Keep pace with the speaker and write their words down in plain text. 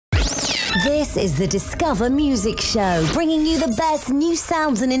This is the Discover Music Show, bringing you the best new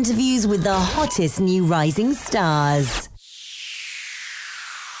sounds and interviews with the hottest new rising stars.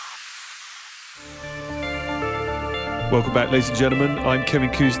 Welcome back, ladies and gentlemen. I'm Kevin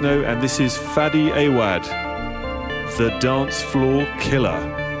Kuzno, and this is Fadi Awad, the Dancefloor Killer.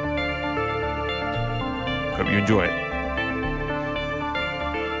 Hope you enjoy it.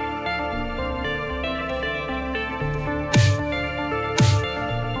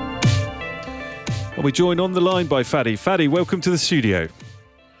 And we're joined on the line by Fadi. Fadi, welcome to the studio.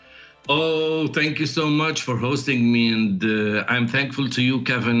 Oh, thank you so much for hosting me, and I'm thankful to you,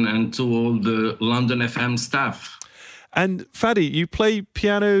 Kevin, and to all the London FM staff. And Fadi, you play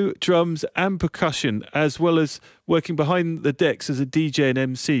piano, drums and percussion, as well as working behind the decks as a DJ and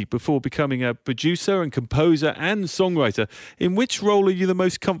MC before becoming a producer and composer and songwriter. In which role are you the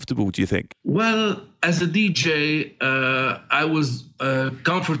most comfortable, do you think? Well, as a DJ, I was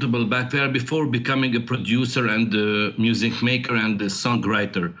comfortable back there before becoming a producer and a music maker and a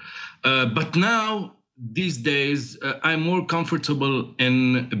songwriter. But now, these days, I'm more comfortable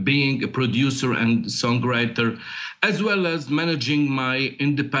in being a producer and songwriter, as well as managing my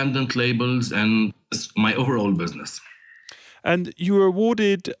independent labels and my overall business. And you were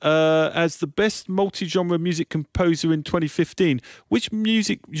awarded as the best multi-genre music composer in 2015. Which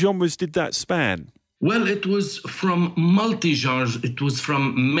music genres did that span? Well, it was from multi-genres. It was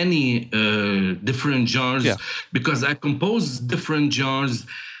from many different genres, because I composed different genres.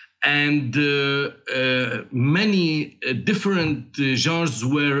 And many different genres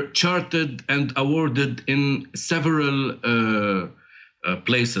were charted and awarded in several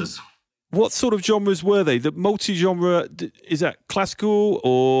places. What sort of genres were they? The multi-genre, is that classical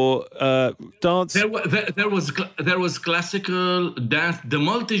or dance? There was classical, dance. The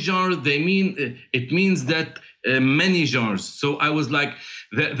multi-genre, it means that many genres. So I was like,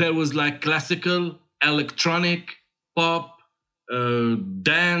 there was like classical, electronic, pop,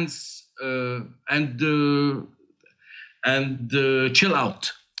 dance, and chill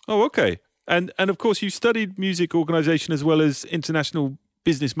out. Oh, okay. And of course, you studied music organization as well as international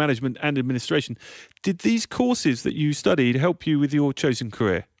business management and administration. Did these courses that you studied help you with your chosen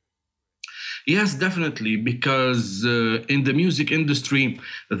career? Yes, definitely, because in the music industry,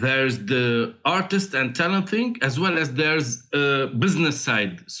 there's the artist and talent thing, as well as there's a business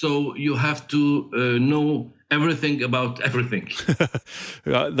side. So you have to know everything about everything.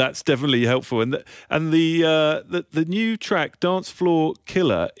 That's definitely helpful. And the new track, Dancefloor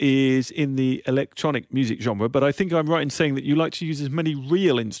Killer, is in the electronic music genre, but I think I'm right in saying that you like to use as many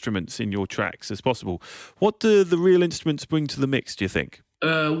real instruments in your tracks as possible. What do the real instruments bring to the mix, do you think?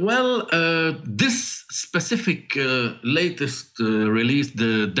 This specific latest release,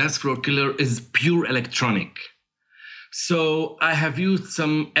 the Dancefloor Killer, is pure electronic. So I have used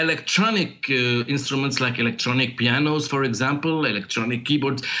some electronic instruments like electronic pianos, for example, electronic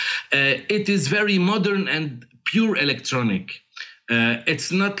keyboards. It is very modern and pure electronic.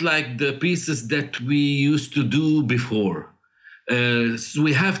 It's not like the pieces that we used to do before. So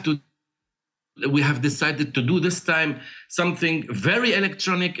we have decided to do this time something very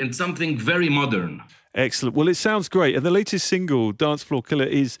electronic and something very modern. Excellent. Well, it sounds great. And the latest single, Dancefloor Killer,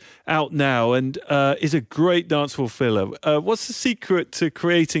 is out now and is a great dancefloor filler. What's the secret to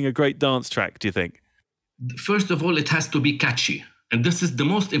creating a great dance track, do you think? First of all, it has to be catchy. And this is the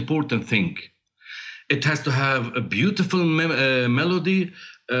most important thing. It has to have a beautiful melody,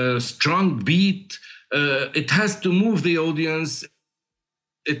 a strong beat. It has to move the audience.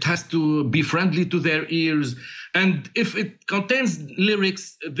 It has to be friendly to their ears. And if it contains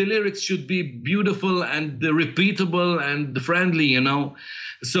lyrics, the lyrics should be beautiful and repeatable and friendly, you know.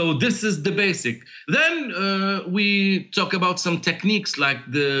 So this is the basic. Then we talk about some techniques like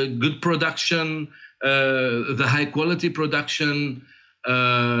the good production, the high quality production,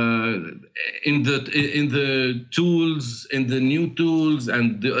 in the tools, in the new tools,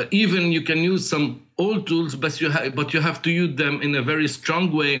 and even you can use some old tools, but you have to use them in a very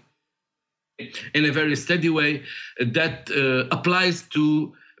strong way, in a very steady way that applies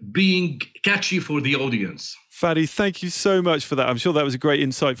to being catchy for the audience. Fadi, thank you so much for that. I'm sure that was a great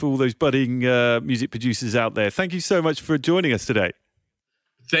insight for all those budding music producers out there. Thank you so much for joining us today.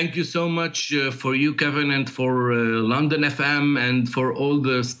 Thank you so much for you, Kevin, and for London FM and for all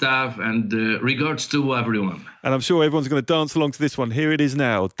the staff, and regards to everyone. And I'm sure everyone's going to dance along to this one. Here it is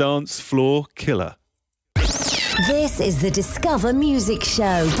now, Dancefloor Killer. This is the Discover Music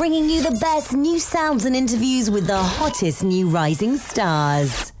Show, bringing you the best new sounds and interviews with the hottest new rising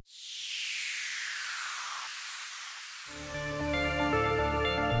stars.